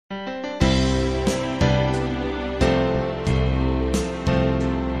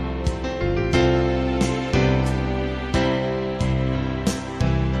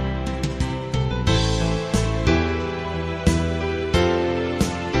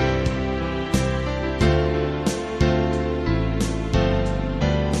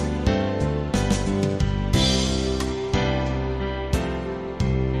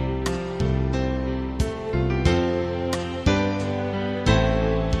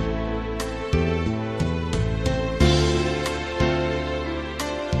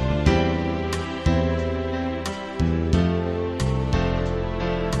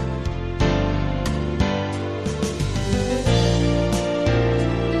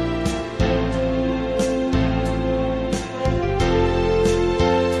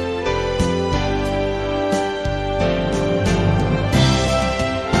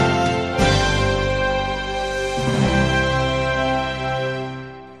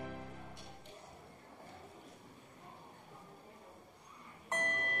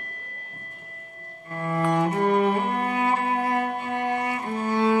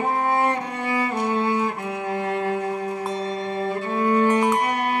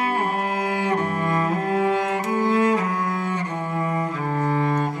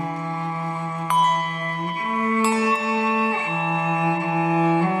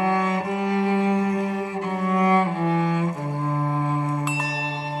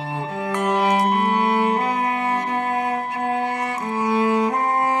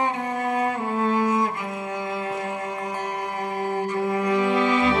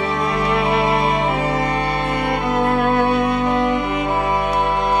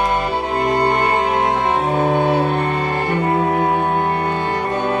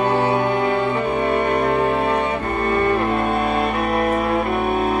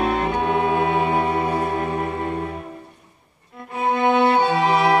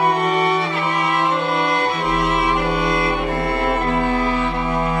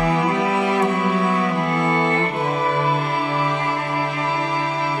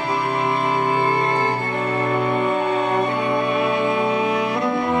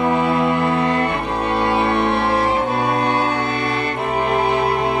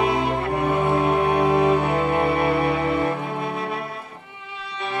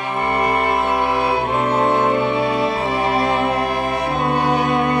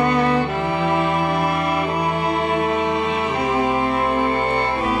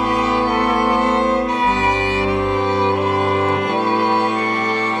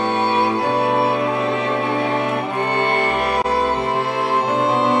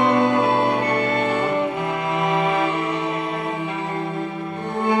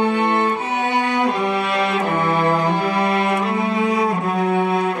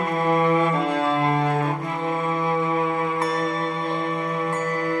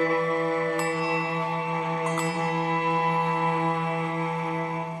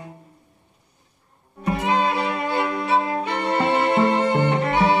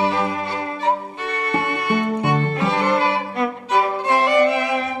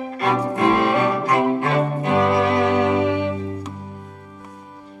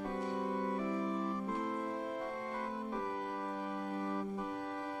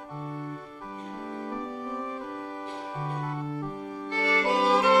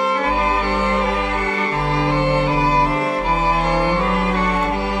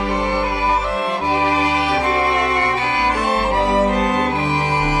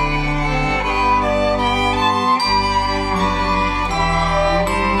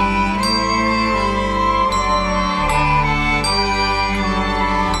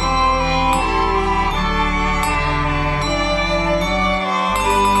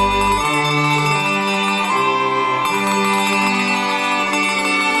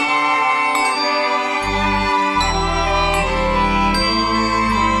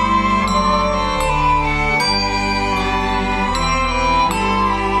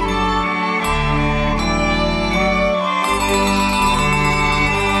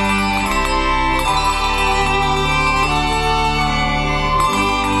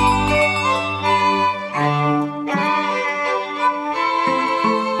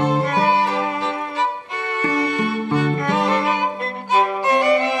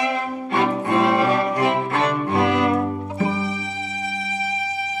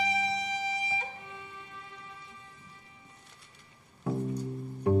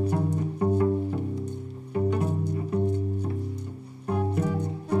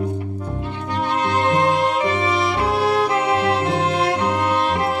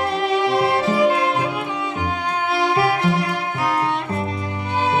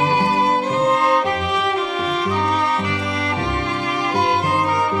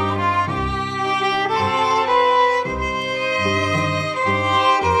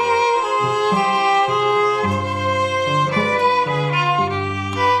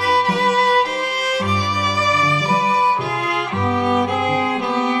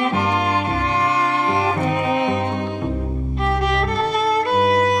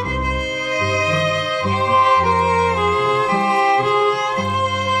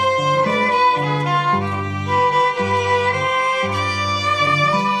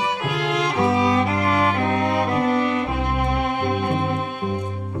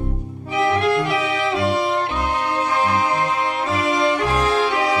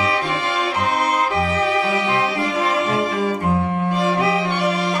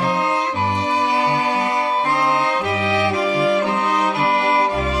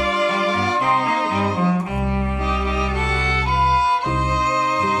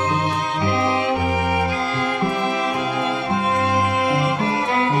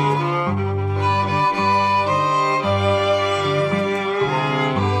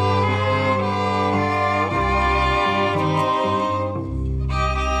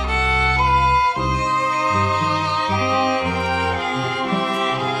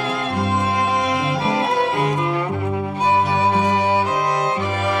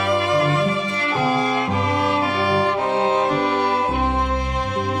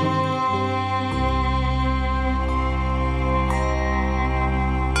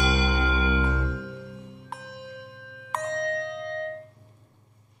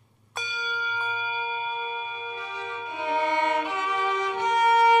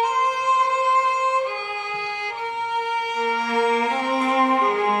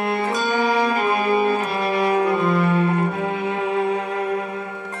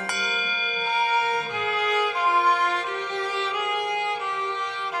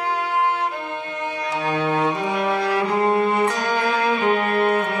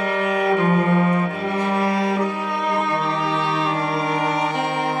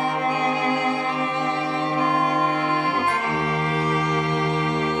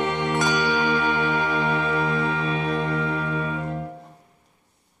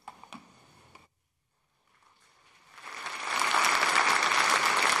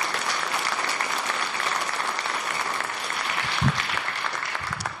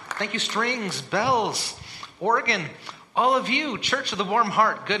Thank you, strings, bells, organ, all of you, Church of the Warm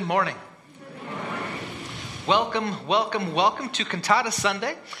Heart, good morning. Welcome, welcome, welcome to Cantata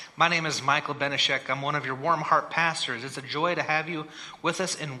Sunday. My name is Michael Benishek. I'm one of your Warm Heart pastors. It's a joy to have you with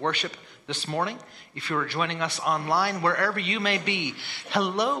us in worship this morning. If you are joining us online, wherever you may be,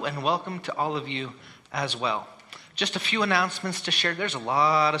 hello and welcome to all of you as well. Just a few announcements to share. There's a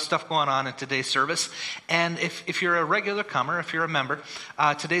lot of stuff going on in today's service. And if you're a regular comer, if you're a member,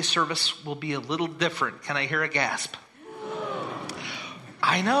 today's service will be a little different. Can I hear a gasp?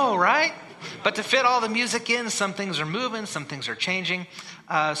 I know, right? But to fit all the music in, some things are moving, some things are changing.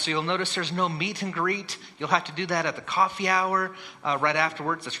 So you'll notice there's no meet and greet. You'll have to do that at the coffee hour right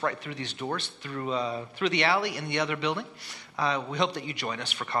afterwards. It's right through these doors, through the alley in the other building. We hope that you join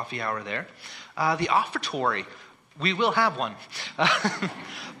us for coffee hour there. The offertory. We will have one,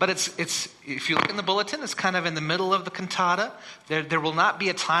 but it's if you look in the bulletin, it's kind of in the middle of the cantata. There will not be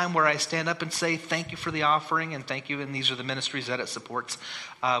a time where I stand up and say thank you for the offering and thank you, and these are the ministries that it supports.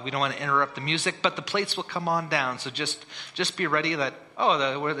 We don't want to interrupt the music, but the plates will come on down. So just be ready that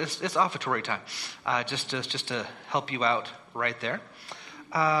it's offertory time, just to help you out right there.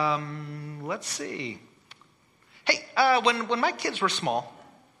 Let's see. Hey, when my kids were small.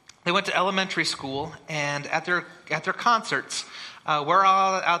 They went to elementary school, and at their concerts, we're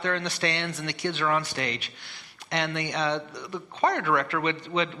all out there in the stands, and the kids are on stage. And the choir director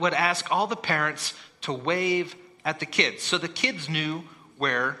would ask all the parents to wave at the kids, so the kids knew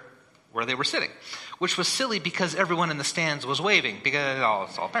where they were sitting, which was silly because everyone in the stands was waving because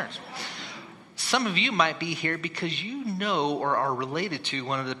it's all parents. Some of you might be here because you know or are related to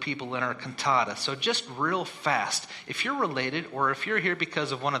one of the people in our cantata. So just real fast, if you're related or if you're here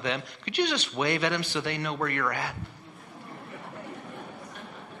because of one of them, could you just wave at them so they know where you're at?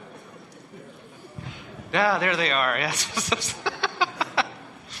 Yeah, there they are. Yes.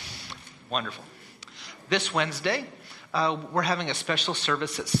 Wonderful. This Wednesday, we're having a special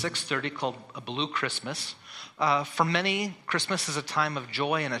service at 6:30 called A Blue Christmas. For many, Christmas is a time of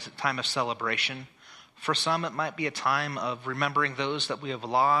joy and a time of celebration. For some, it might be a time of remembering those that we have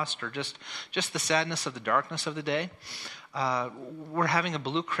lost or just the sadness of the darkness of the day. We're having a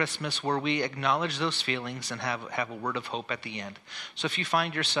Blue Christmas where we acknowledge those feelings and have a word of hope at the end. So if you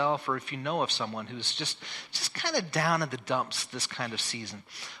find yourself or if you know of someone who's just kind of down in the dumps this kind of season,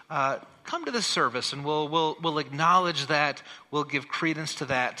 come to this service and we'll acknowledge that, we'll give credence to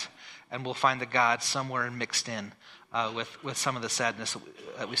that, and we'll find the God somewhere mixed in with some of the sadness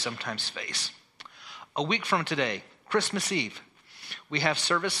that we sometimes face. A week from today, Christmas Eve, we have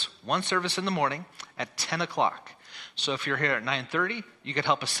one service in the morning at 10 o'clock. So if you're here at 9:30, you could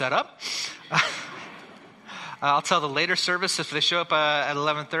help us set up. I'll tell the later service, if they show up at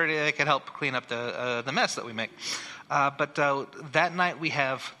 11:30, they can help clean up the mess that we make. But that night we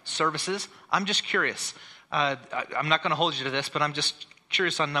have services. I'm just curious. I'm not going to hold you to this, but I'm just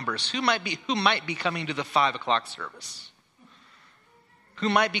curious on numbers. Who might be coming to the 5 o'clock service? Who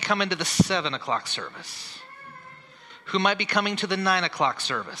might be coming to the 7 o'clock service? Who might be coming to the 9 o'clock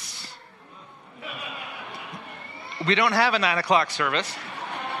service? We don't have a 9 o'clock service.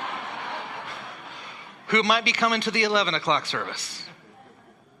 Who might be coming to the 11 o'clock service?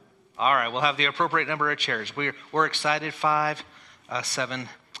 All right, we'll have the appropriate number of chairs. We're excited. 5, 7,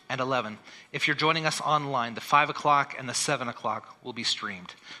 and 11. If you're joining us online, the 5 o'clock and the 7 o'clock will be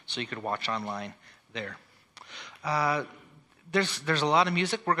streamed, so you could watch online there. There's a lot of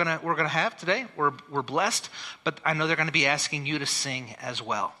music we're gonna have today. We're blessed, but I know they're going to be asking you to sing as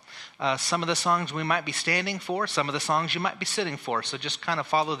well. Some of the songs we might be standing for, some of the songs you might be sitting for. So just kind of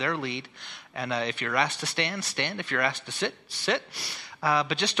follow their lead. And if you're asked to stand, stand. If you're asked to sit, sit.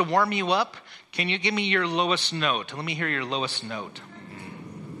 But just to warm you up, can you give me your lowest note? Let me hear your lowest note.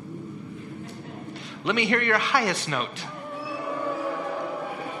 Let me hear your highest note.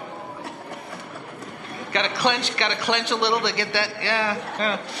 Got to clench a little to get that.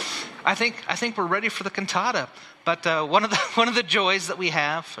 Yeah. I think we're ready for the cantata. But one of the joys that we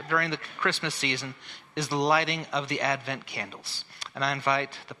have during the Christmas season is the lighting of the Advent candles. And I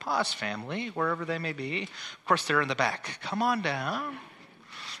invite the Paz family, wherever they may be. Of course, they're in the back. Come on down,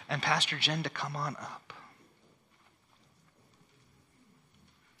 and Pastor Jen to come on up.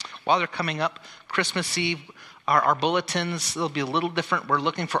 While they're coming up, Christmas Eve, our bulletins, they'll be a little different. We're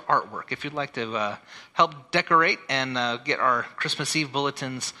looking for artwork. If you'd like to help decorate and get our Christmas Eve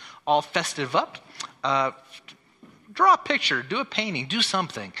bulletins all festive up, draw a picture, do a painting, do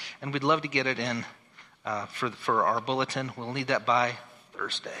something. And we'd love to get it in for our bulletin. We'll need that by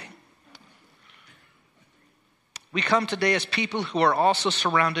Thursday. We come today as people who are also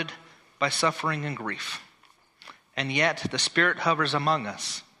surrounded by suffering and grief. And yet the Spirit hovers among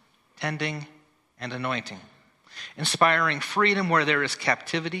us ending, and anointing, inspiring freedom where there is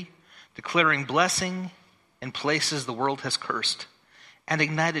captivity, declaring blessing in places the world has cursed, and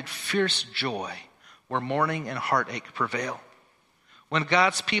ignited fierce joy where mourning and heartache prevail. When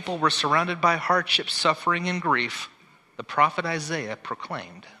God's people were surrounded by hardship, suffering, and grief, the prophet Isaiah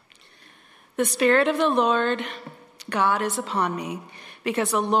proclaimed, "The Spirit of the Lord God is upon me,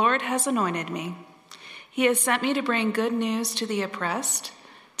 because the Lord has anointed me. He has sent me to bring good news to the oppressed,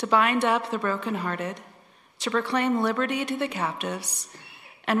 to bind up the brokenhearted, to proclaim liberty to the captives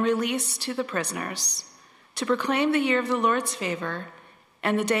and release to the prisoners, to proclaim the year of the Lord's favor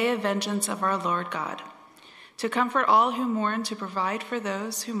and the day of vengeance of our Lord God, to comfort all who mourn, to provide for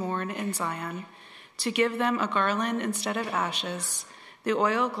those who mourn in Zion, to give them a garland instead of ashes, the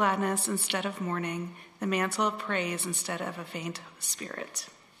oil of gladness instead of mourning, the mantle of praise instead of a faint spirit."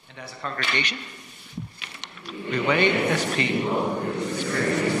 And as a congregation, we wait as people who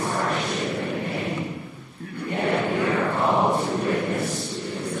experience hardship and pain, yet we are called to witness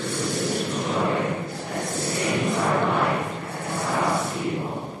with persistent joy that sustains our life as God's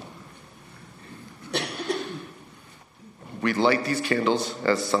people. We light these candles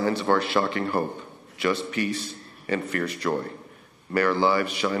as signs of our shocking hope, just peace and fierce joy. May our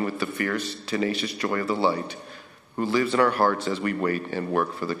lives shine with the fierce, tenacious joy of the light, who lives in our hearts as we wait and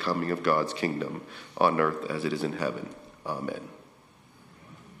work for the coming of God's kingdom on earth as it is in heaven. Amen.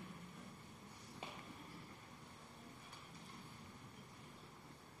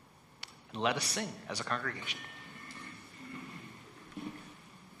 And let us sing as a congregation.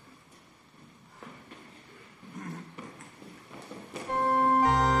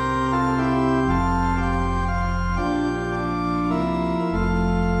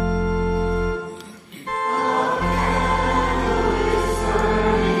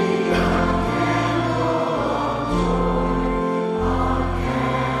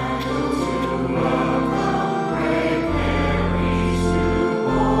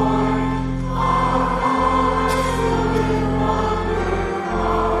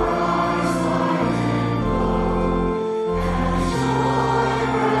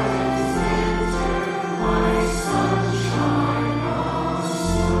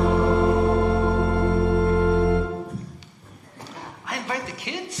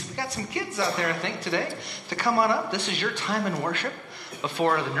 Out there, I think, today, to come on up. This is your time in worship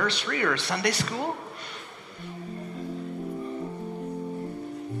before the nursery or Sunday school.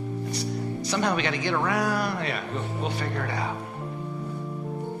 Somehow we got to get around. Yeah, we'll figure it out.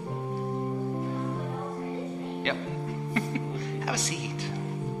 Yep. Have a seat.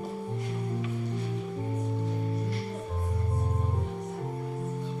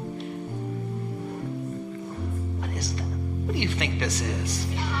 What is that? What do you think this is?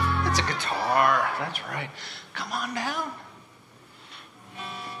 It's a guitar. That's right. Come on down.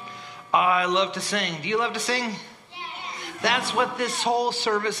 I love to sing. Do you love to sing? That's what this whole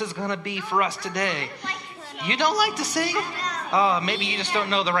service is going to be for us today. You don't like to sing? Oh, maybe you just don't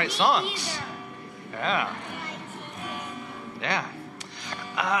know the right songs. Yeah.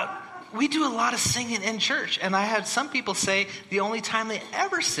 We do a lot of singing in church, and I had some people say the only time they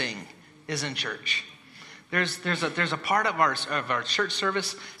ever sing is in church. There's a part of our church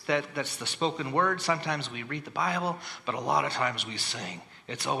service that's the spoken word. Sometimes we read the Bible, but a lot of times we sing.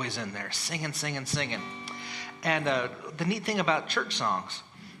 It's always in there, singing. And the neat thing about church songs,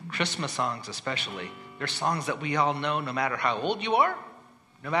 Christmas songs especially, they're songs that we all know no matter how old you are,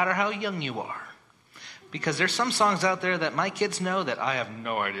 no matter how young you are. Because there's some songs out there that my kids know that I have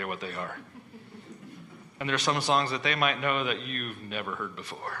no idea what they are. And there's some songs that they might know that you've never heard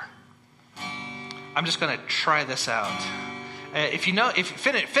before. I'm just going to try this out.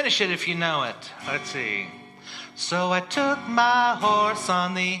 Finish it if you know it. Let's see. So I took my horse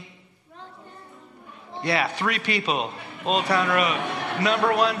on the... Yeah, 3 people. Old Town Road.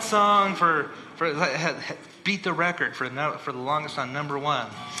 Number 1 song for beat the record for the longest on number 1.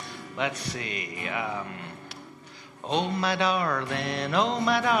 Let's see. Oh my darling, oh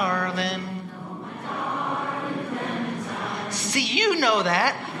my darling. See, you know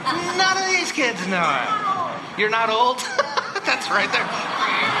that. None of these kids know it. You're not old? That's right there.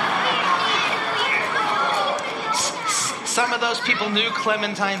 Some of those people knew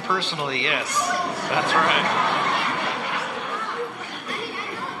Clementine personally, yes. That's right.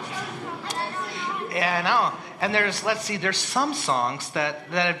 Yeah, I know. And there's some songs that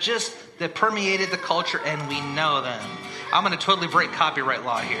permeated the culture and we know them. I'm going to totally break copyright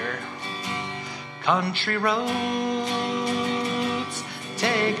law here. Country roads,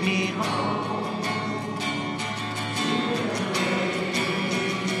 take me home.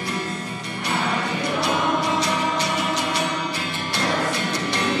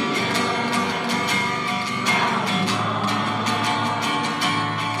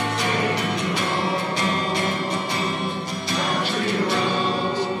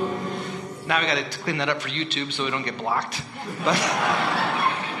 got to clean that up for YouTube so we don't get blocked. But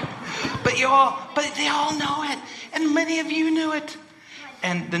they all know it, and many of you knew it.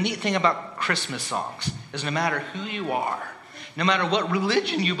 And the neat thing about Christmas songs is no matter who you are, no matter what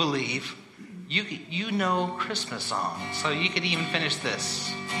religion you believe, you know Christmas songs. So you could even finish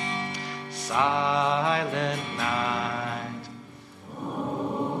this. Silent night.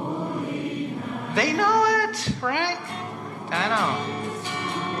 Holy night. They know it, right? I know.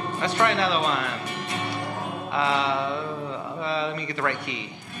 Let's try another one. Let me get the right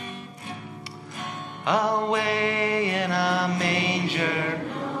key. Away in a manger.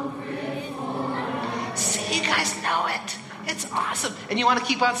 See, you guys know it. It's awesome. And you want to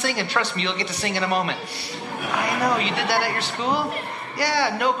keep on singing. Trust me, you'll get to sing in a moment. I know. You did that at your school?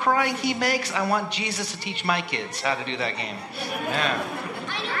 Yeah, no crying he makes. I want Jesus to teach my kids how to do that game. Yeah.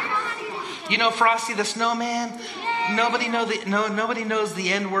 You know Frosty the Snowman? Nobody knows the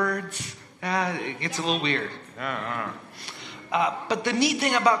N words. It gets a little weird. But the neat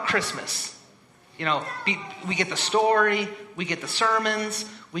thing about Christmas, we get the story, we get the sermons,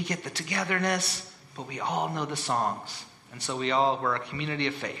 we get the togetherness, but we all know the songs. And so we're a community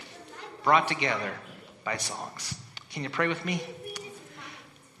of faith, brought together by songs. Can you pray with me?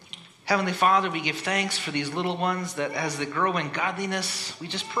 Heavenly Father, we give thanks for these little ones that as they grow in godliness, we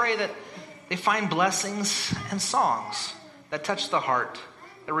just pray that they find blessings and songs that touch the heart,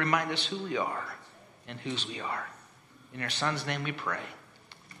 that remind us who we are and whose we are. In your Son's name we pray.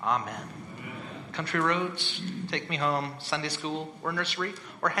 Amen. Country roads, take me home, Sunday school or nursery,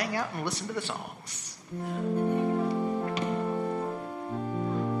 or hang out and listen to the songs.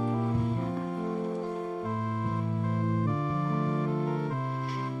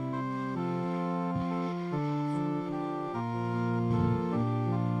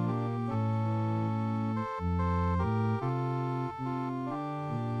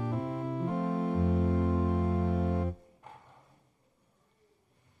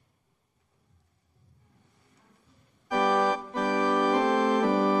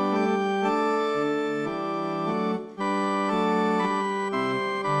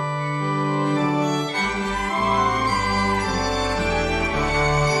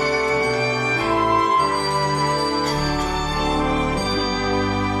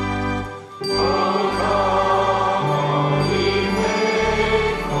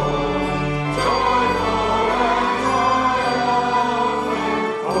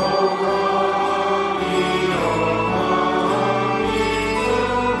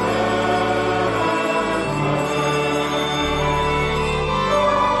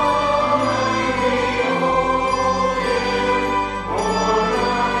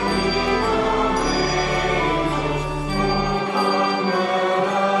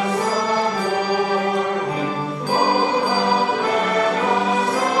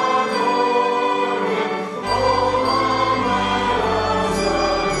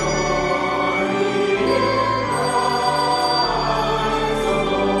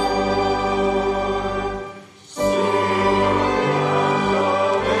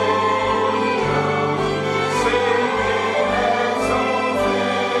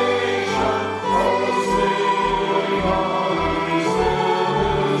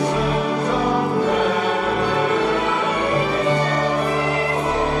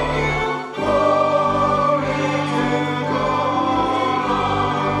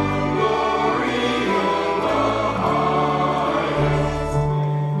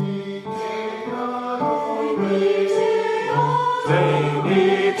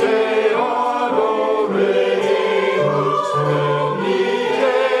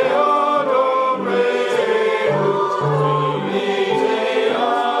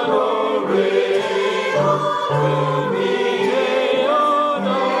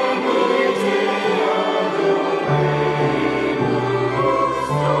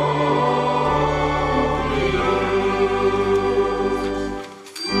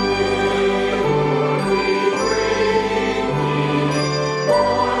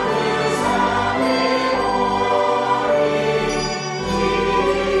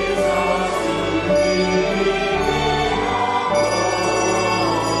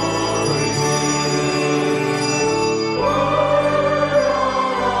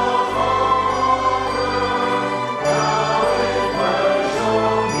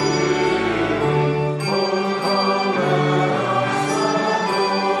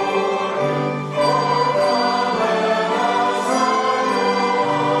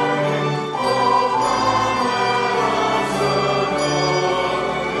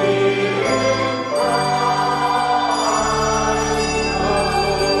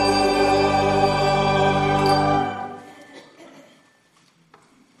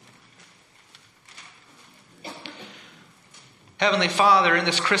 Heavenly Father, in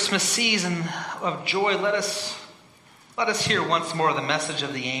this Christmas season of joy, let us hear once more the message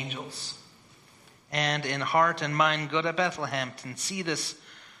of the angels. And in heart and mind go to Bethlehem and see the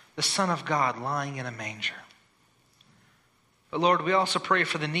Son of God lying in a manger. But Lord, we also pray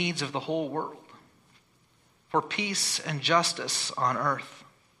for the needs of the whole world, for peace and justice on earth,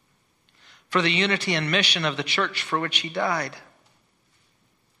 for the unity and mission of the church for which he died.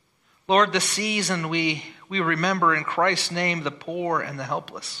 Lord, this season we remember in Christ's name the poor and the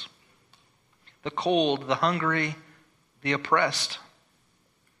helpless, the cold, the hungry, the oppressed,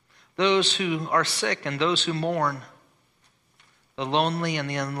 those who are sick and those who mourn, the lonely and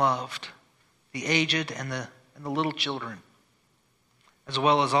the unloved, the aged and the little children, as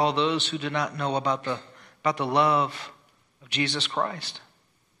well as all those who do not know about the love of Jesus Christ.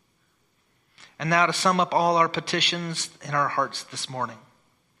 And now to sum up all our petitions in our hearts this morning,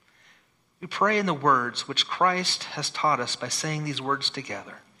 we pray in the words which Christ has taught us by saying these words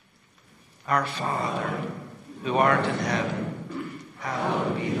together. Our Father, who art in heaven,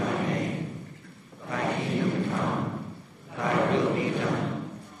 hallowed be thy name. Thy kingdom come, thy will be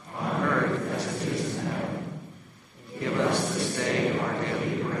done, on earth as it is in heaven. Give us this day our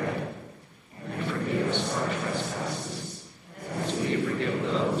daily bread, and forgive us our trespasses, as we forgive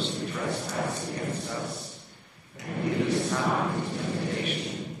those who trespass against us. And lead us not into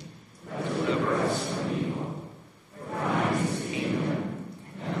temptation, but deliver us from evil. For thine is the kingdom,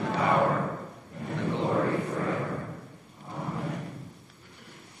 and the power, and the glory forever. Amen.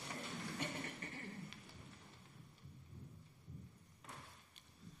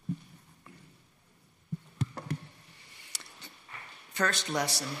 First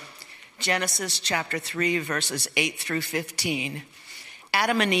lesson, Genesis chapter 3, verses 8 through 15.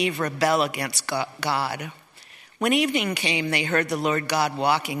 Adam and Eve rebel against God. When evening came, they heard the Lord God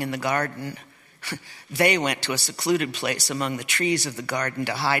walking in the garden. They went to a secluded place among the trees of the garden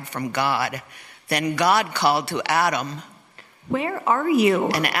to hide from God. Then God called to Adam. Where are you?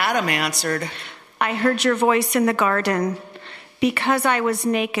 And Adam answered, I heard your voice in the garden. Because I was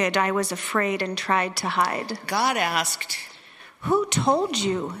naked, I was afraid and tried to hide. God asked, Who told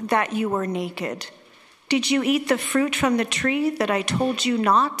you that you were naked? Did you eat the fruit from the tree that I told you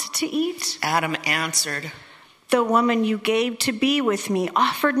not to eat? Adam answered, The woman you gave to be with me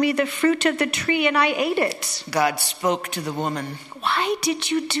offered me the fruit of the tree and I ate it. God spoke to the woman. Why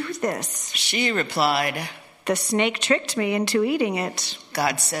did you do this? She replied, The snake tricked me into eating it.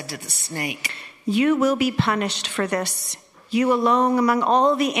 God said to the snake, You will be punished for this. You alone among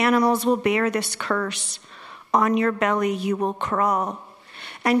all the animals will bear this curse. On your belly you will crawl,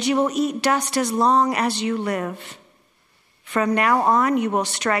 and you will eat dust as long as you live. From now on you will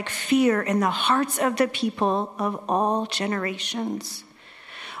strike fear in the hearts of the people of all generations.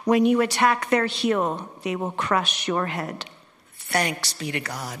 When you attack their heel, they will crush your head. Thanks be to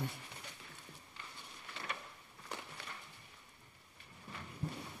God.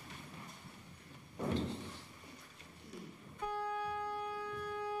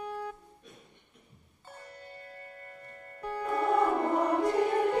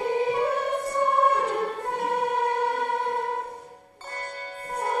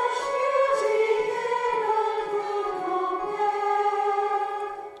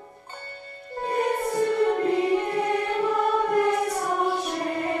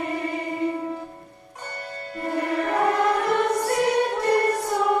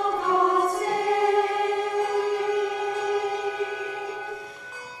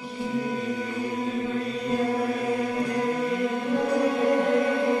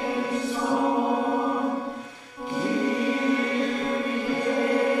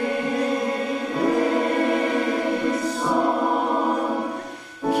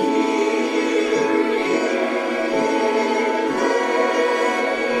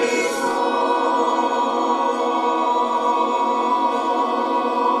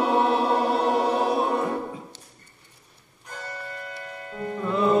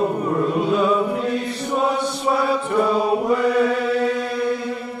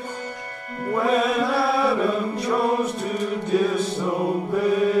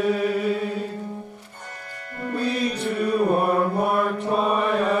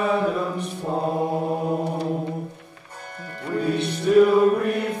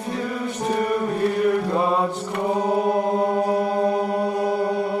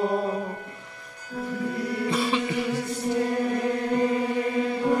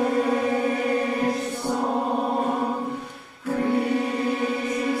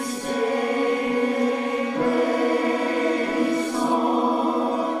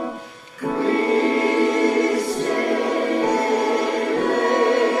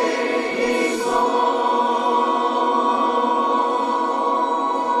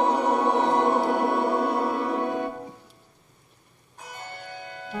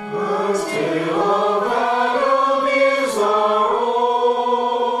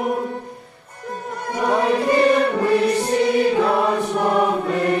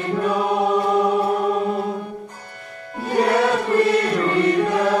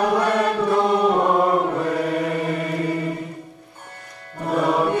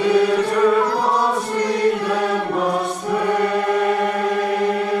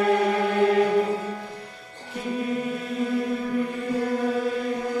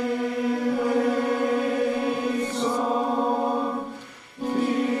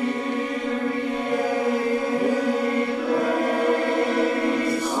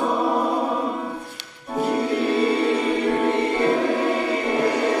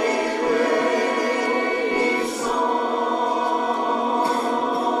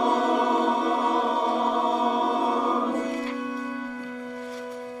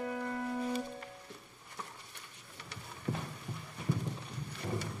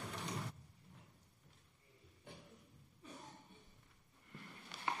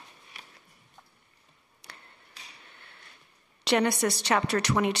 Genesis chapter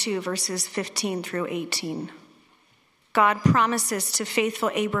 22, verses 15 through 18. God promises to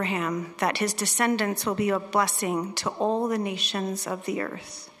faithful Abraham that his descendants will be a blessing to all the nations of the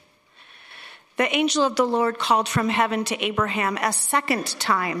earth. The angel of the Lord called from heaven to Abraham a second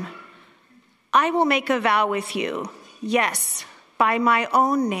time. I will make a vow with you, yes, by my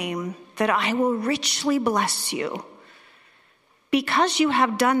own name, that I will richly bless you. Because you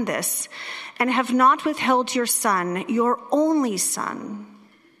have done this and have not withheld your son, your only son,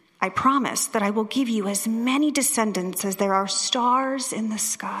 I promise that I will give you as many descendants as there are stars in the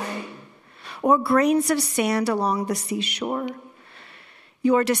sky or grains of sand along the seashore.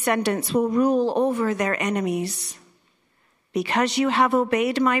 Your descendants will rule over their enemies. Because you have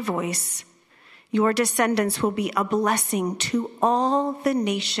obeyed my voice, your descendants will be a blessing to all the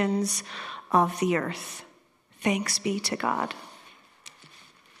nations of the earth. Thanks be to God.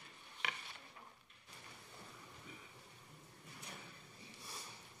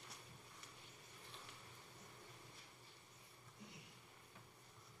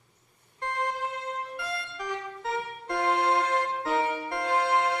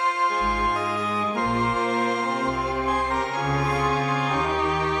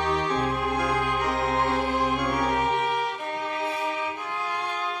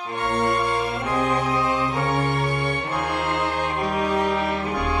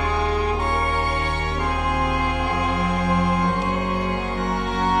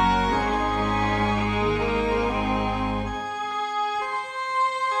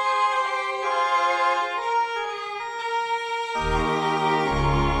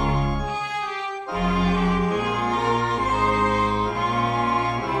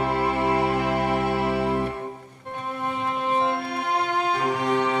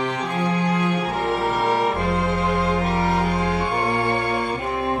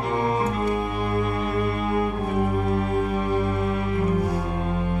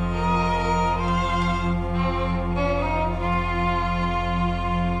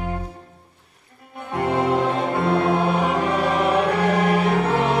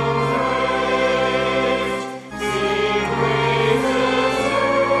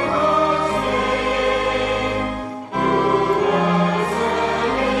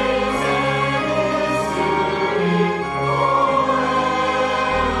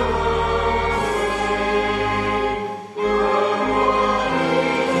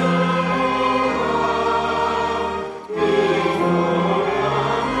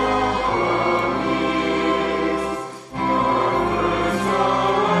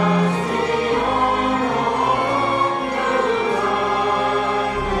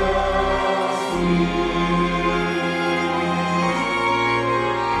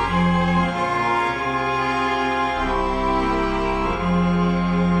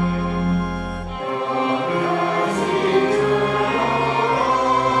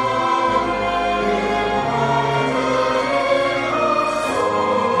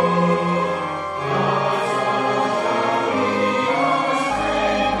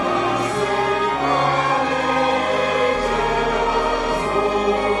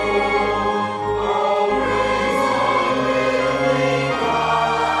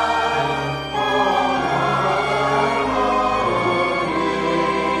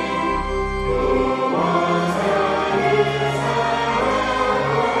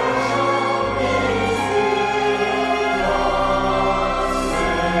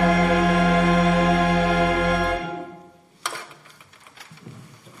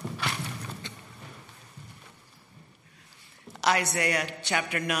 Isaiah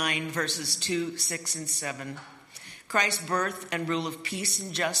chapter 9, verses 2, 6, and 7. Christ's birth and rule of peace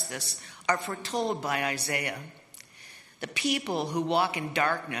and justice are foretold by Isaiah. The people who walk in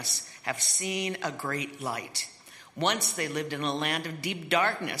darkness have seen a great light. Once they lived in a land of deep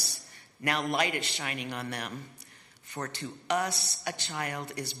darkness. Now light is shining on them. For to us a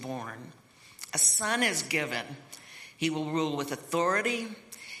child is born. A son is given. He will rule with authority.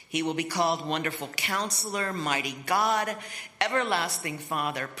 He will be called Wonderful Counselor, Mighty God, Everlasting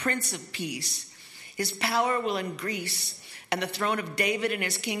Father, Prince of Peace. His power will increase, and the throne of David and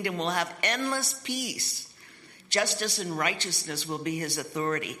his kingdom will have endless peace. Justice and righteousness will be his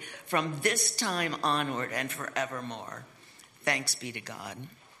authority from this time onward and forevermore. Thanks be to God.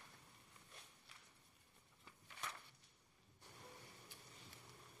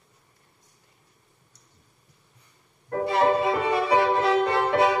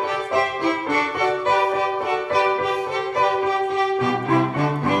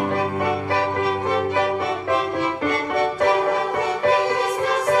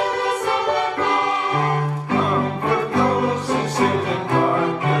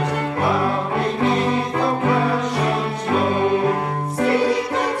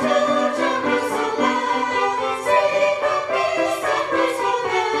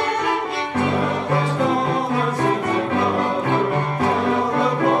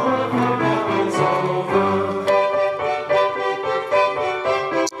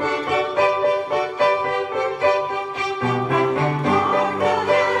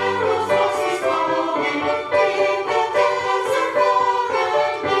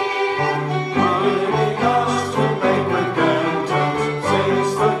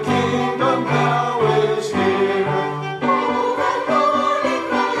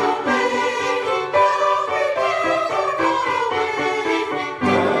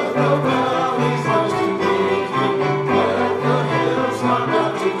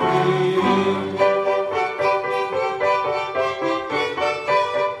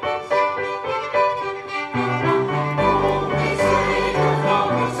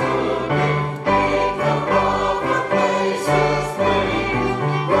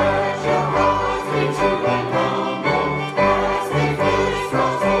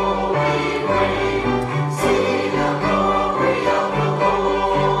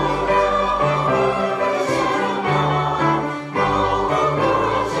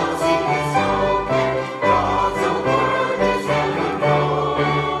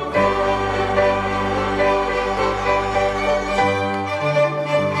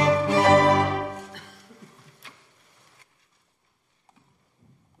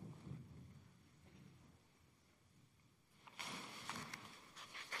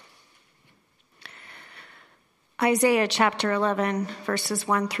 Isaiah chapter 11, verses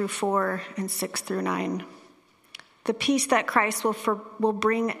 1 through 4 and 6 through 9. The peace that Christ will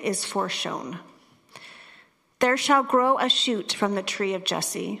bring is foreshown. There shall grow a shoot from the tree of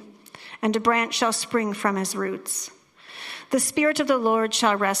Jesse, and a branch shall spring from his roots. The Spirit of the Lord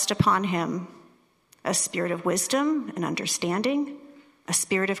shall rest upon him, a spirit of wisdom and understanding, a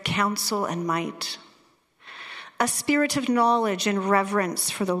spirit of counsel and might, a spirit of knowledge and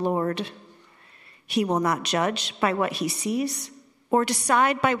reverence for the Lord. He will not judge by what he sees or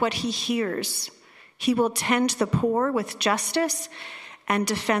decide by what he hears. He will tend the poor with justice and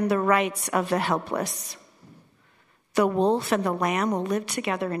defend the rights of the helpless. The wolf and the lamb will live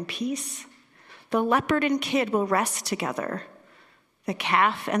together in peace. The leopard and kid will rest together. The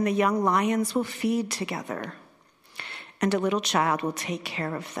calf and the young lions will feed together, and a little child will take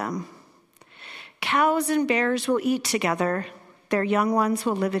care of them. Cows and bears will eat together. Their young ones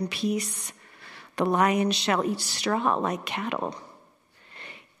will live in peace. The lion shall eat straw like cattle.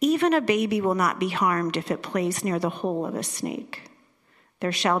 Even a baby will not be harmed if it plays near the hole of a snake.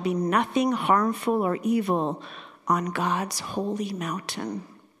 There shall be nothing harmful or evil on God's holy mountain.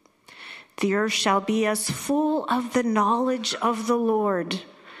 The earth shall be as full of the knowledge of the Lord,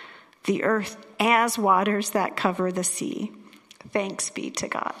 the earth as waters that cover the sea. Thanks be to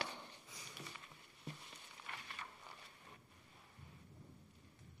God.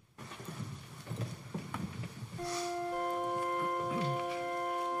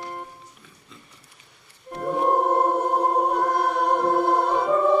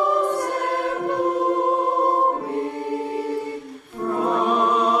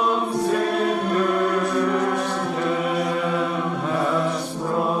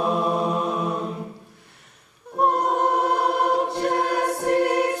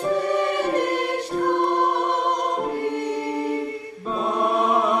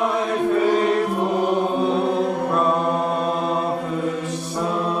 From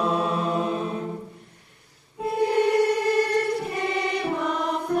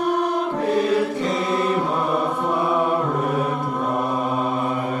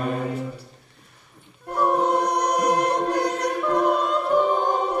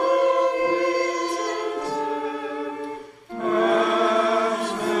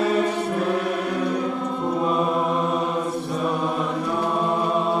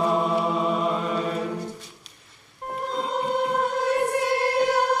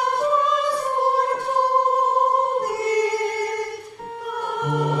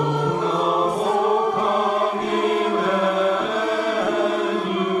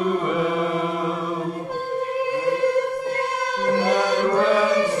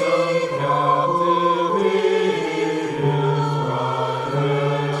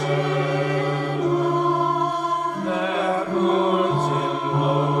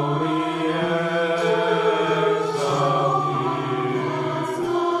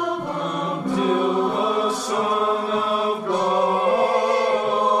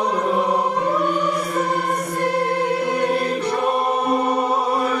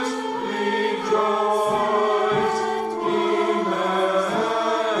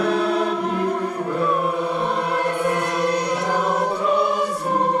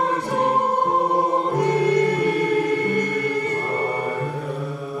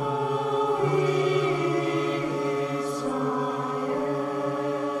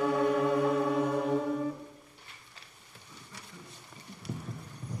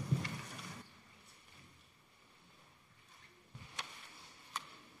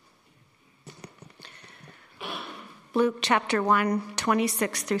Luke chapter 1,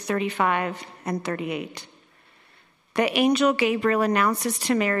 26 through 35 and 38. The angel Gabriel announces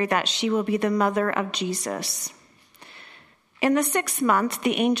to Mary that she will be the mother of Jesus. In the 6th month,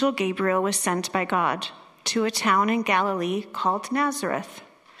 the angel Gabriel was sent by God to a town in Galilee called Nazareth.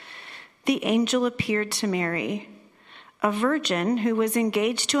 The angel appeared to Mary, a virgin who was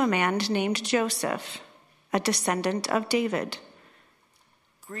engaged to a man named Joseph, a descendant of David.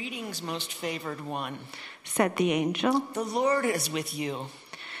 "Greetings, most favored one," said the angel. "The Lord is with you."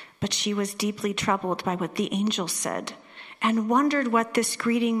 But she was deeply troubled by what the angel said and wondered what this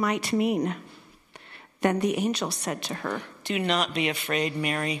greeting might mean. Then the angel said to her, "Do not be afraid,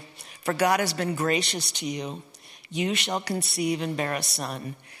 Mary, for God has been gracious to you. You shall conceive and bear a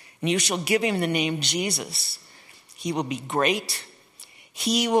son, and you shall give him the name Jesus. He will be great.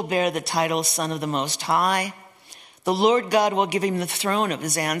 He will bear the title Son of the Most High. The Lord God will give him the throne of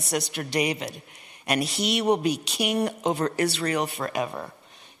his ancestor David, and he will be king over Israel forever.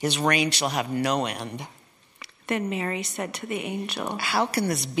 His reign shall have no end." Then Mary said to the angel, "How can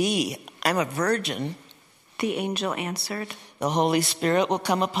this be? I'm a virgin." The angel answered, "The Holy Spirit will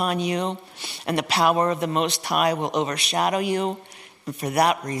come upon you, and the power of the Most High will overshadow you. And for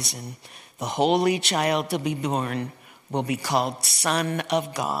that reason, the holy child to be born will be called Son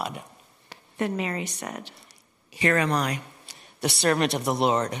of God." Then Mary said, "Here am I, the servant of the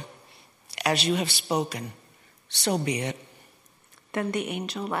Lord. As you have spoken, so be it." Then the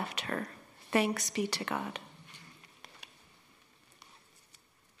angel left her. Thanks be to God.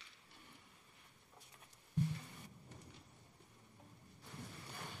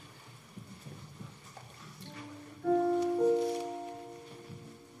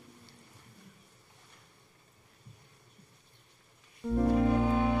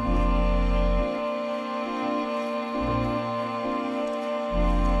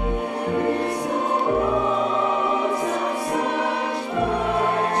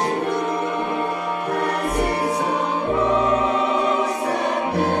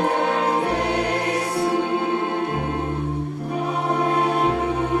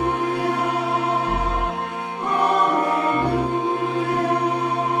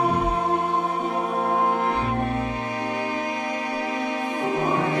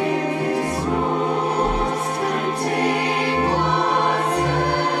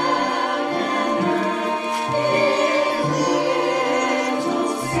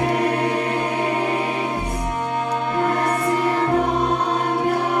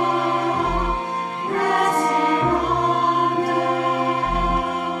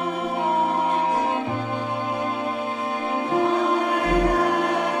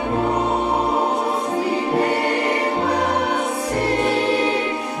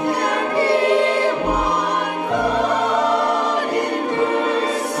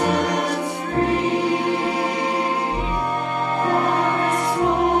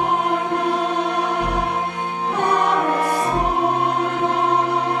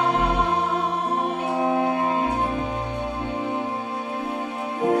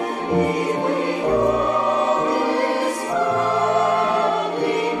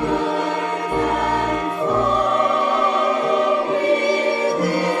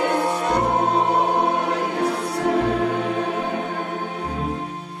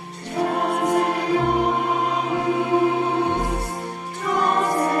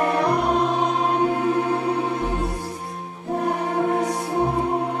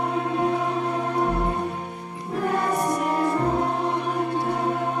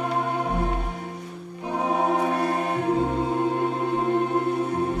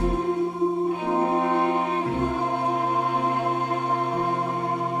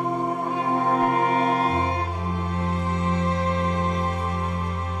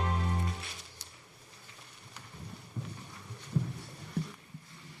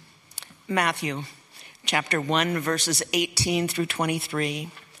 Matthew chapter 1, verses 18 through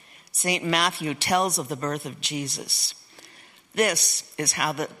 23. St. Matthew tells of the birth of Jesus. This is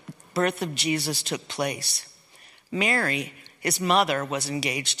how the birth of Jesus took place. Mary, his mother, was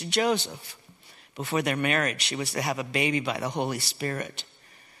engaged to Joseph. Before their marriage, she was to have a baby by the Holy Spirit.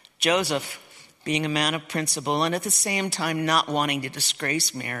 Joseph, being a man of principle and at the same time not wanting to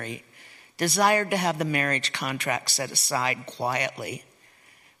disgrace Mary, desired to have the marriage contract set aside quietly.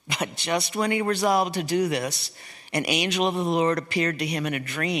 But just when he resolved to do this, an angel of the Lord appeared to him in a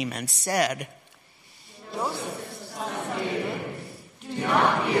dream and said, "Joseph, son of David, do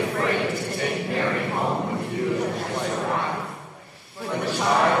not be afraid to take Mary home with you as your wife, for the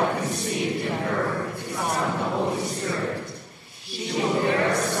child conceived in her is from the Holy Spirit. She will bear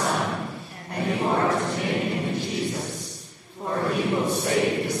a son, and you are to name him Jesus, for he will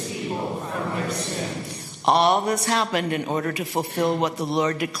save his people from their sins." All this happened in order to fulfill what the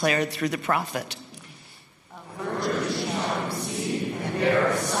Lord declared through the prophet. A virgin shall conceive and bear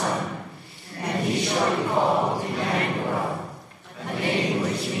a son, and he shall be called Emmanuel, a name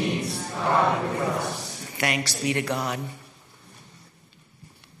which means God with us. Thanks be to God.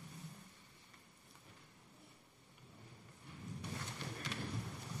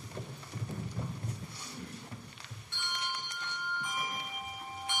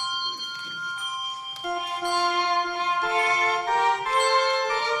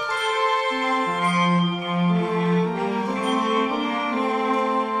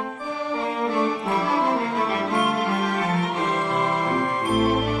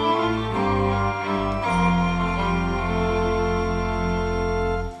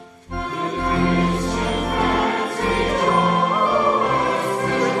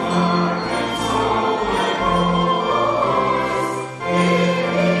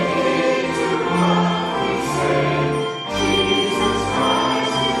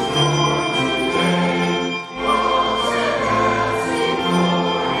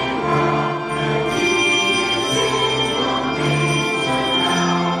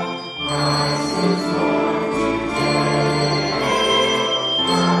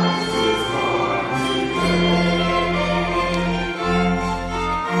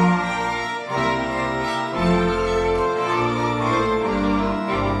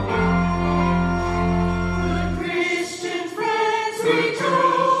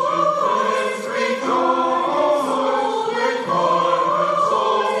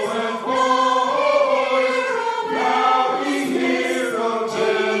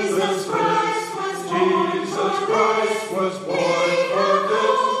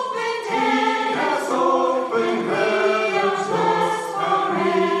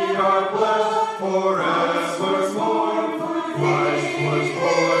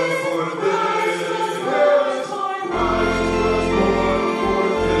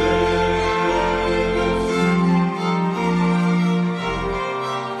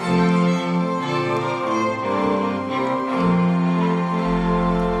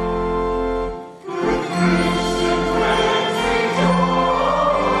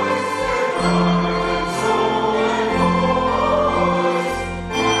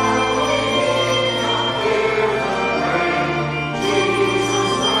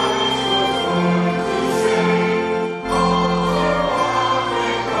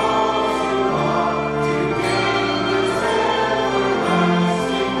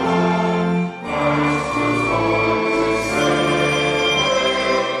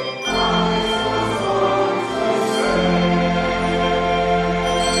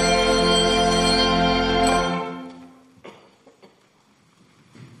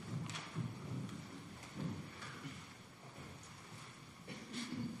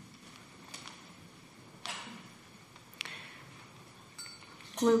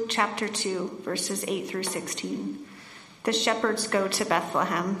 Luke chapter 2, verses 8 through 16. The shepherds go to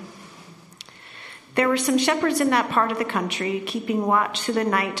Bethlehem. There were some shepherds in that part of the country, keeping watch through the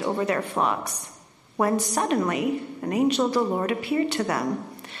night over their flocks, when suddenly an angel of the Lord appeared to them,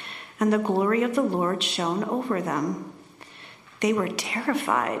 and the glory of the Lord shone over them. They were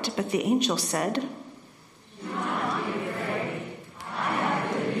terrified, but the angel said, "Do not be afraid. I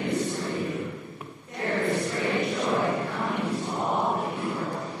have good news for you. There is great joy coming to all the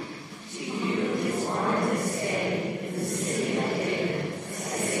people. To you is born this day in the city of David a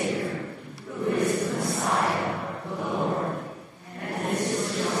Savior, who is the Messiah, the Lord. And this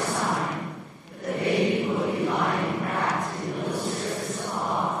is your sign. The baby will be lying wrapped in little strips of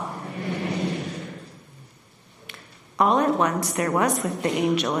cloth in a manger." All at once there was with the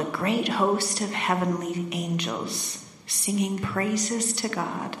angel a great host of heavenly angels, singing praises to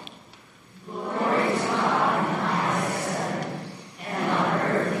God. "Glory to God in the highest heaven, and on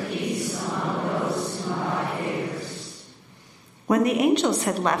earth peace among those whom God favors." When the angels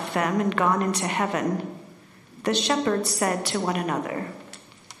had left them and gone into heaven, the shepherds said to one another,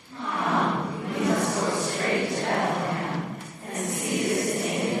 "Come, we must go straight to Bethlehem and see this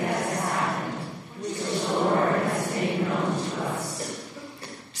thing that has happened, which the Lord has made known to us."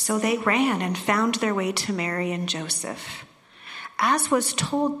 So they ran and found their way to Mary and Joseph. As was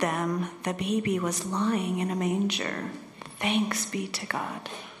told them, the baby was lying in a manger. Thanks be to God.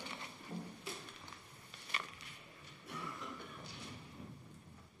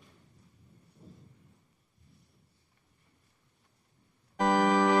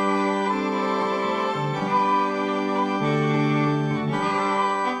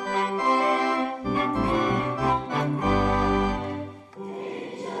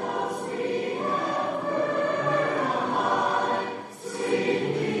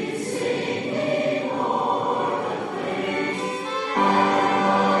 Sweetly singing, oh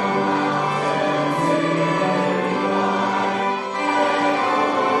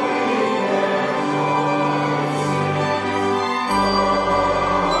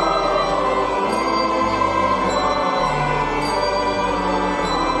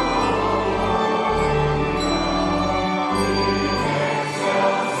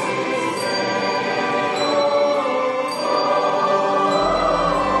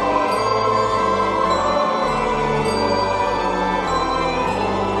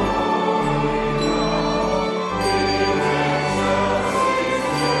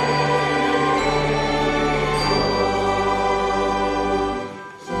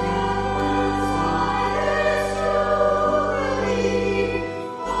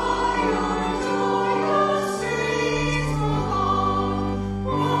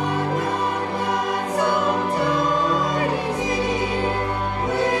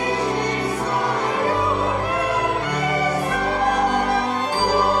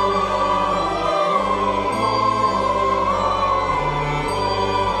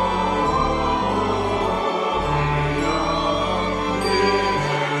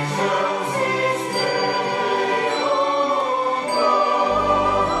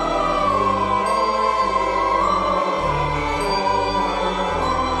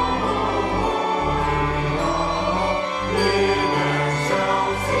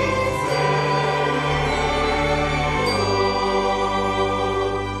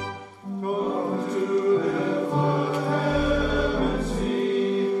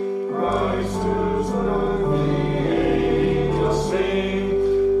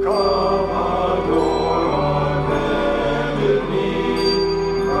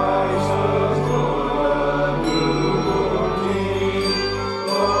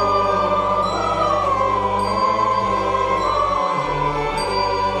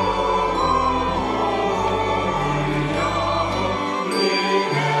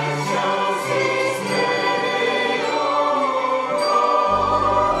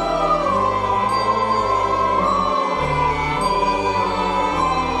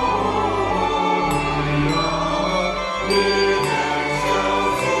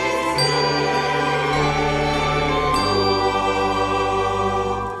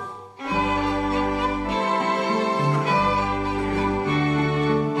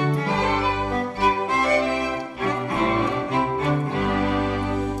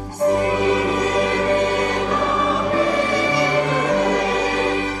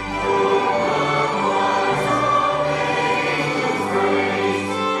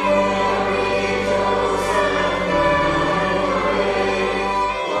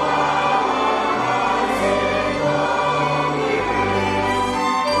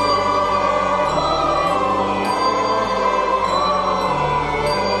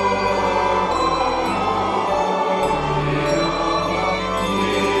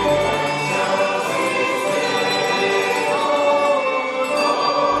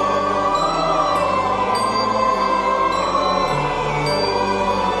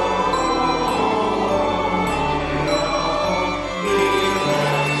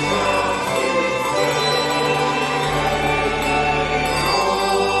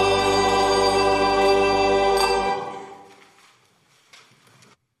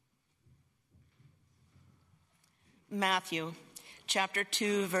Matthew chapter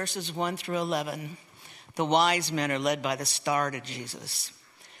 2, verses 1 through 11. The wise men are led by the star to Jesus.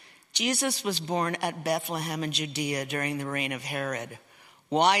 Jesus was born at Bethlehem in Judea during the reign of Herod.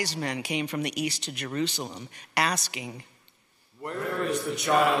 Wise men came from the east to Jerusalem, asking, "Where is the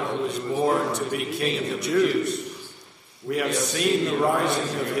child who was born to be King of the Jews? We have seen the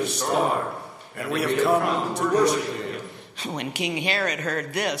rising of his star, and we have come to worship him." When King Herod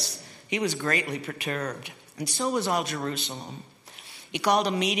heard this, he was greatly perturbed, and so was all Jerusalem. He called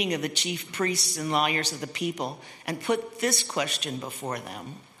a meeting of the chief priests and lawyers of the people and put this question before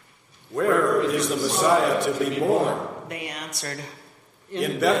them. "Where is the Messiah to be born?" They answered,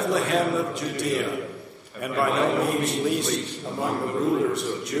 "In Bethlehem of Judea, and by no means least among the rulers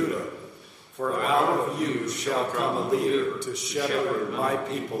of Judah. For out of you shall come a leader to shepherd my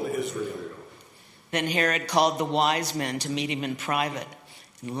people Israel." Then Herod called the wise men to meet him in private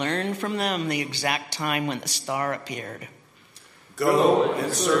and learned from them the exact time when the star appeared. "Go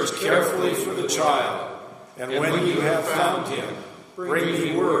and search carefully for the child, and when you have found him, bring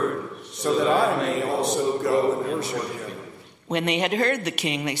me word, so that I may also go and worship him." When they had heard the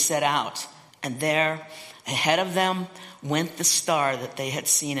king, they set out, and there, ahead of them, went the star that they had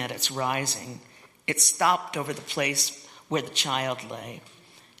seen at its rising. It stopped over the place where the child lay.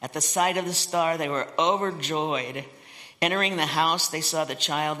 At the sight of the star, they were overjoyed. Entering the house, they saw the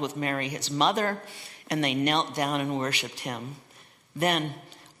child with Mary, his mother, and they knelt down and worshipped him. Then,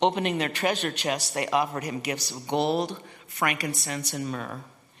 opening their treasure chests, they offered him gifts of gold, frankincense, and myrrh.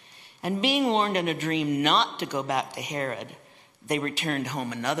 And being warned in a dream not to go back to Herod, they returned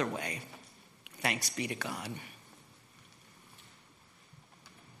home another way. Thanks be to God.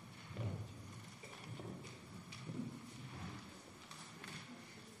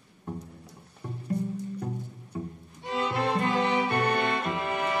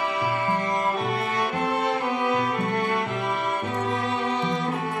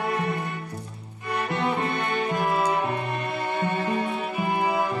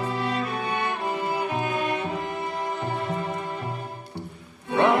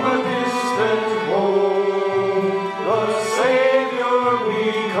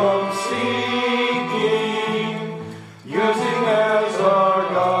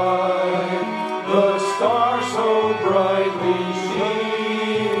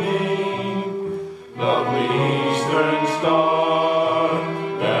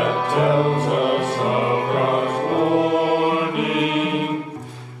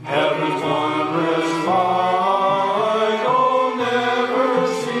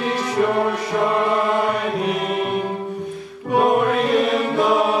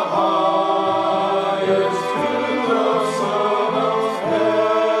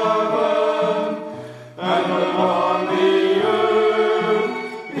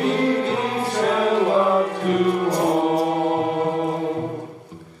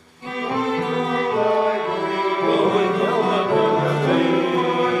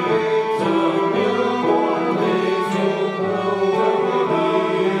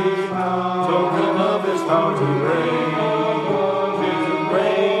 So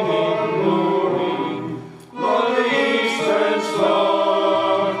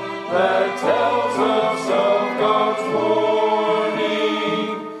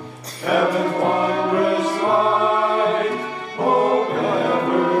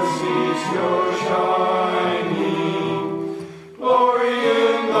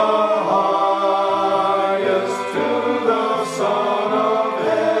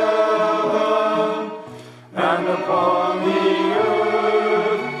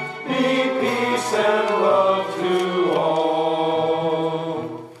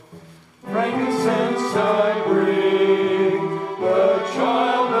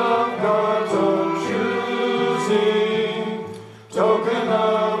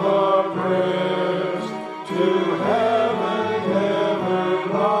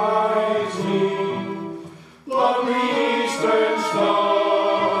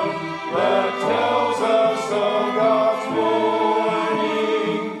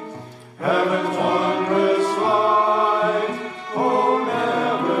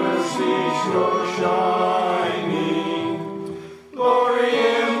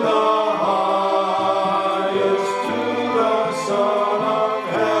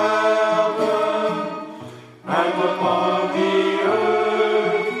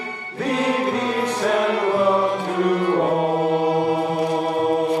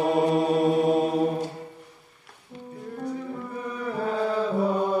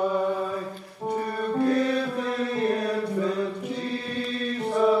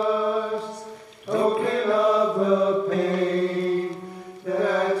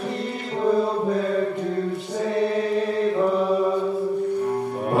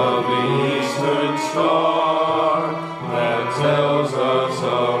star that tells us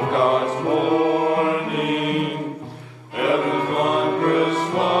of God's morning. Heaven's wondrous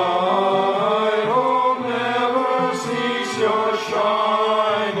light, oh, never cease your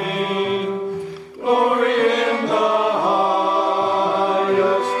shining. Glory in the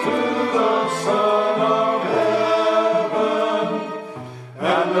highest to the Son of heaven,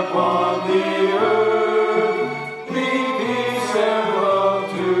 and upon the earth be peace and love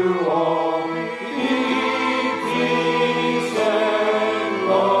to all. Be peace and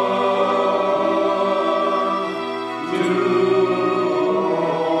love to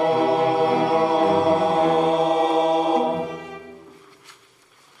all.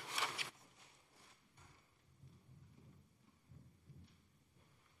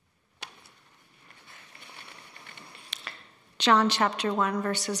 John chapter 1,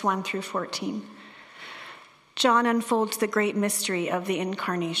 verses 1 through 14. John unfolds the great mystery of the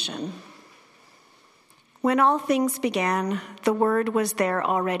incarnation. When all things began, the Word was there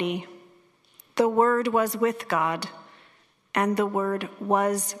already. The Word was with God, and the Word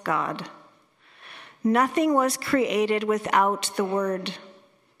was God. Nothing was created without the Word.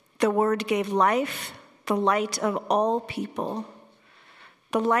 The Word gave life, the light of all people.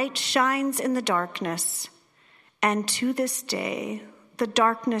 The light shines in the darkness, and to this day, the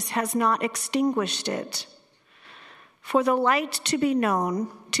darkness has not extinguished it. For the light to be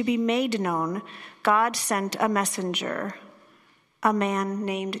made known, God sent a messenger, a man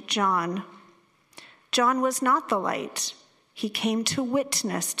named John. John was not the light. He came to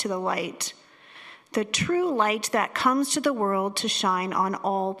witness to the light, the true light that comes to the world to shine on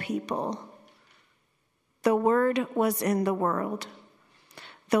all people. The Word was in the world.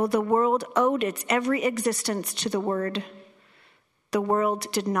 Though the world owed its every existence to the Word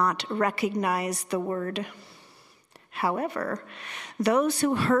did not recognize the Word. However, those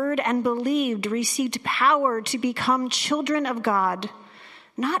who heard and believed received power to become children of God,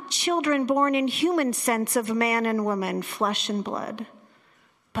 not children born in human sense of man and woman, flesh and blood,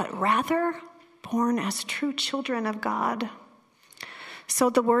 but rather born as true children of God. So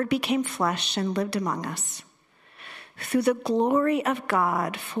the Word became flesh and lived among us. Through the glory of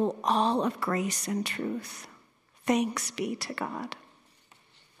God, full all of grace and truth. Thanks be to God.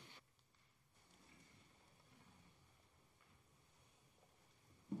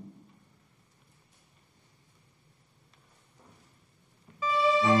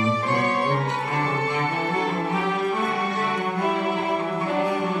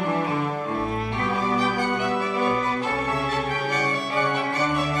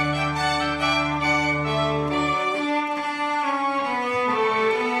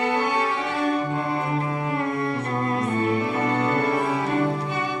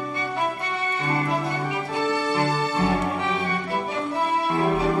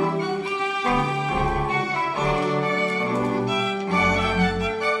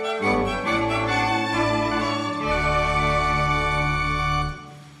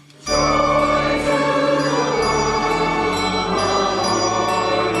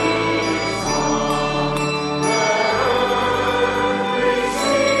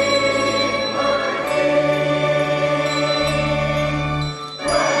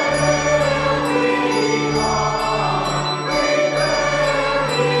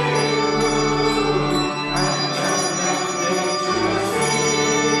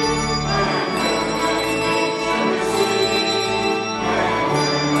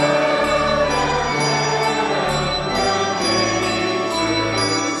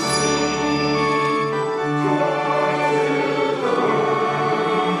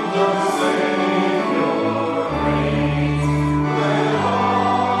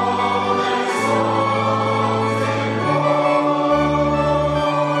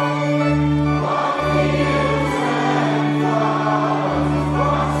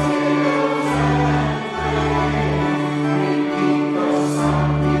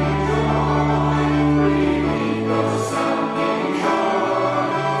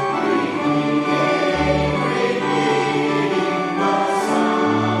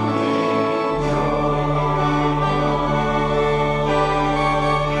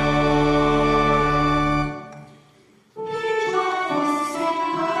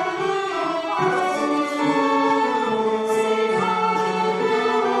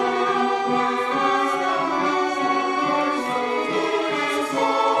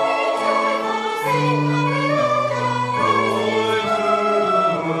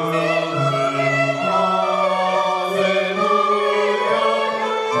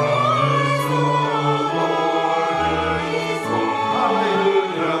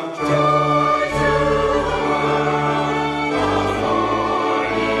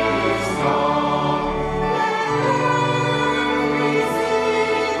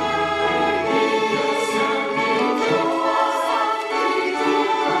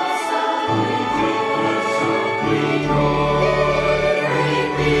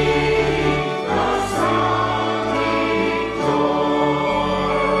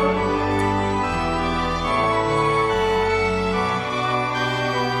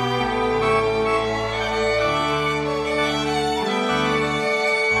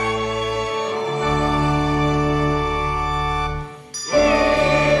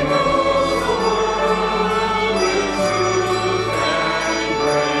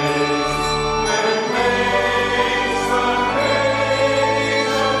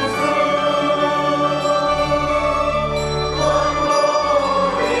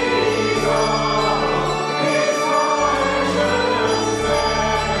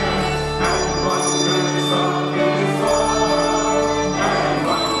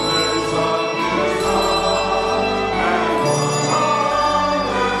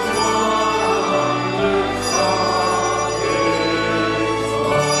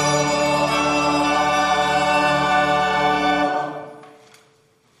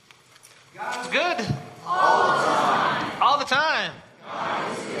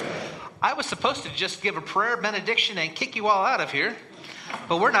 just give a prayer, benediction, and kick you all out of here.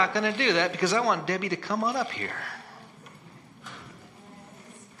 But we're not going to do that because I want Debbie to come on up here.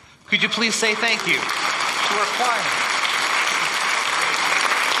 Could you please say thank you to our choir?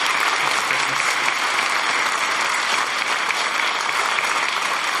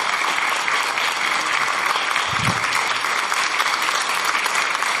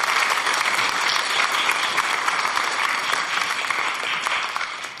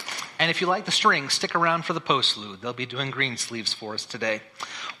 And if you like the strings, stick around for the postlude. They'll be doing green sleeves for us today.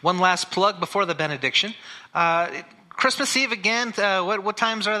 One last plug before the benediction. Christmas Eve again, what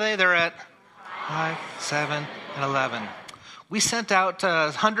times are they? They're at 5, 7, and 11. We sent out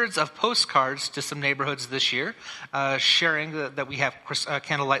hundreds of postcards to some neighborhoods this year, sharing that we have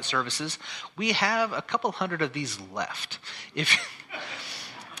candlelight services. We have a couple hundred of these left. If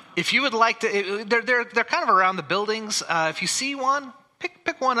you would like to, they're kind of around the buildings. If you see one,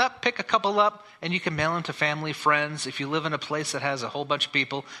 pick one up, pick a couple up, and you can mail them to family, friends. If you live in a place that has a whole bunch of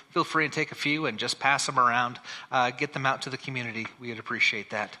people, feel free to take a few and just pass them around. Get them out to the community. We would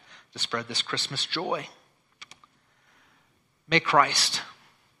appreciate that to spread this Christmas joy. May Christ,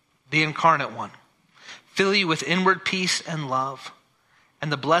 the incarnate one, fill you with inward peace and love,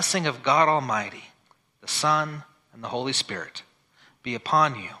 and the blessing of God Almighty, the Son, and the Holy Spirit be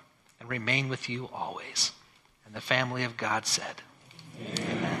upon you and remain with you always. And the family of God said,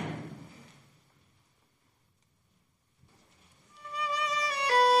 Amen.